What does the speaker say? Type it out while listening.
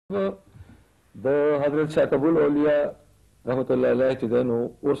د حضرت شاه قبول اولیاء رحمت الله علیه چې دی نو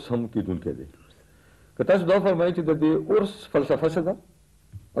عرس هم کیدونکی دی. که تاسو دا فرمایئ چې د دې عرس فلسفه څه ده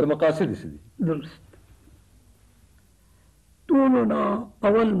او مقاصد یې څه دي؟ درست. ټولو نه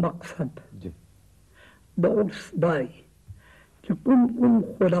اول مقصد د عرس دا دی چې کوم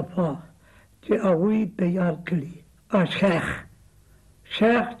خلفا چې هغوی تیار کړي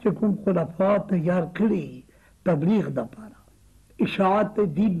شیخ چې کوم خلفا تیار کړي تبلیغ دپاره اشاعت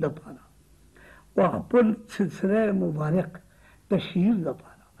دین دپاره و خپل سلسله مبارک تشهیر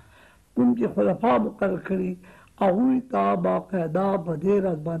دپاره کوم چې خلفا مقرر کړي هغوی ته باقاعده په دې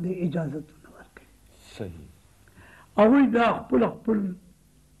راز باندې اجازتونه ورکوي. صحیح. هغوی بیا خپل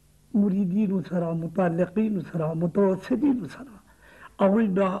مریدینو سره متعلقینو سره متوسطینو سره هغوی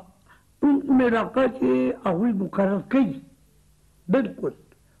بیا کوم علاقه چې هغوی مقرر کوي بالکل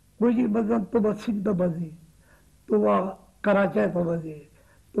وایي مثلا تو به سندھ ته به ځې تو به کراچۍ ته به ځې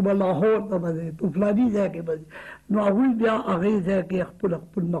تو به لاهور ته به ځې تو فلاني ځای کې به ځې نو هغوی بیا هغې ځای کې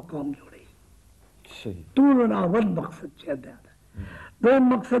خپل مقام جوړوي. ټولو نه اول مقصد چې دا ده. دویم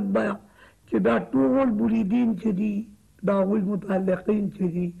مقصد بیا چې دا ټول مریدین چې دي دا هغوی متعلقین چې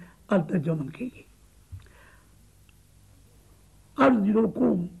دي هلته جمع کېږي. عرض یې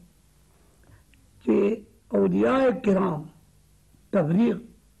کوم چې اولیاء کرام تبلیغ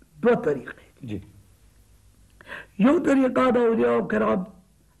دو طریقے جی. یو طریقہ دا اولیاء کرام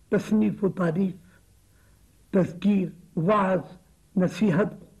تصنیف و تعریف تذکیر وعظ نصیحت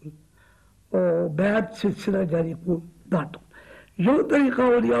اور بیعت سلسلہ جاری کو داٹو. یو طریقہ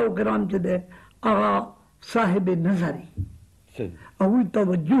اولیاء کرام چې ده هغه صاحب نظری هغوی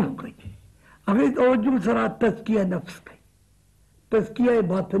توجه کوي هغې توجه سره تزکیه نفس کوي تزکیه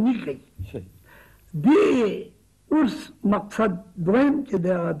باطنی کوي. دې عرس مقصد دویم چې دی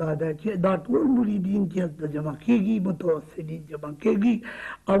هغه دا ده چې دا ټول مریدین چې هلته جمع کېږي متوسلین جمع کېږي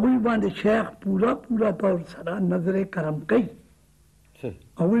هغوی باندې شیخ پورا طور سره نظر کرم کوي.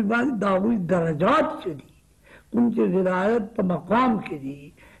 هغوی باندې د هغوی درجات چې دي کوم چې ولایت په مقام کې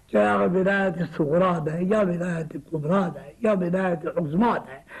دي چاہے هغه ولایت صغرا ده یا ولایت کبرا ده یا ولایت عظما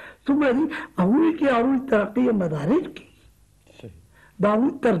ده څومره دي هغوی کې هغوی ترقي مدارج کوي د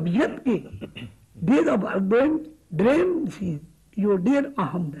هغوی تربیت کوي. دې دریم چیز یو ډېر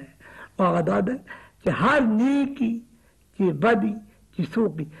اهم دی هغه دا ده چې هر نیکي چې بدي چې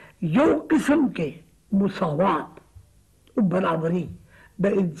څوک یو قسم کې مساوات برابري د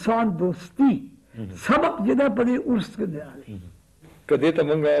انسان دوستي سبق چې ده په دې عرس کې دی راغلی. که دې ته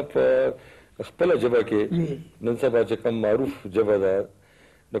موږ په خپله ژبه کې نن سبا چې کوم معروف ژبه ده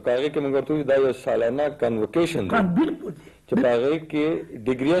نو که هغې کې موږ ورته وایو دا یو سالانه کنوکیشن دی چې په هغې کې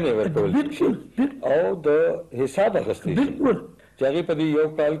ډګریانې ورکول شي او د حساب اخیستی شي چې هغې په دې یو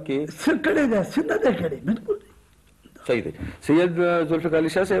کال کې څه کړی دی څه نه دی کړی. بالکل صحیح دی. سید ذوالفقار علي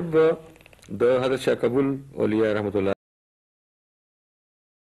شاه صاحب د حضرت شاه قبول اولیاء رحمت الله